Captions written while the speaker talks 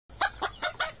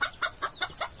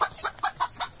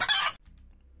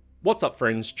What's up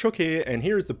friends, Chook here, and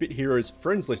here is the Bit Heroes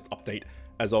friends list update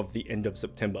as of the end of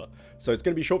September. So it's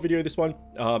going to be a short video this one,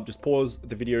 just pause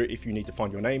the video if you need to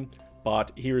find your name,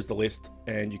 but here is the list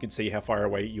and you can see how far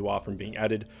away you are from being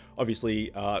added.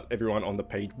 Obviously everyone on the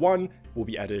page 1 will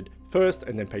be added first,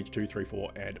 and then page 2, 3,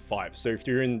 4 and 5. So if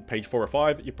you're in page 4 or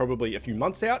 5, you're probably a few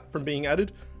months out from being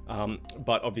added.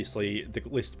 But obviously the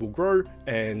list will grow,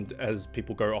 and as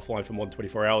people go offline for more than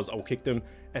 24 hours, I'll kick them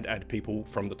and add people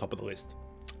from the top of the list.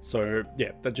 So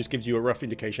yeah, that just gives you a rough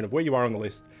indication of where you are on the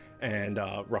list and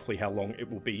roughly how long it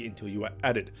will be until you are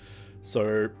added.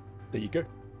 So there you go.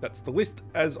 That's the list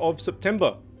as of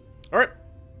September. All right,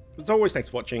 as always, thanks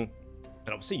for watching,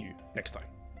 and I'll see you next time.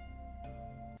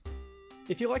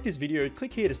 If you like this video,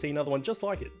 click here to see another one just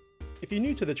like it. If you're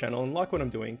new to the channel and like what I'm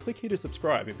doing, click here to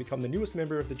subscribe and become the newest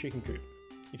member of the Chicken Coop.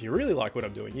 If you really like what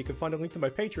I'm doing, you can find a link to my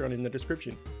Patreon in the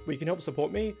description, where you can help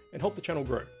support me and help the channel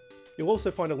grow. You'll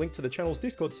also find a link to the channel's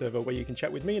Discord server where you can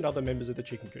chat with me and other members of the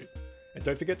Chicken Coop. And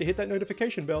don't forget to hit that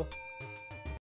notification bell.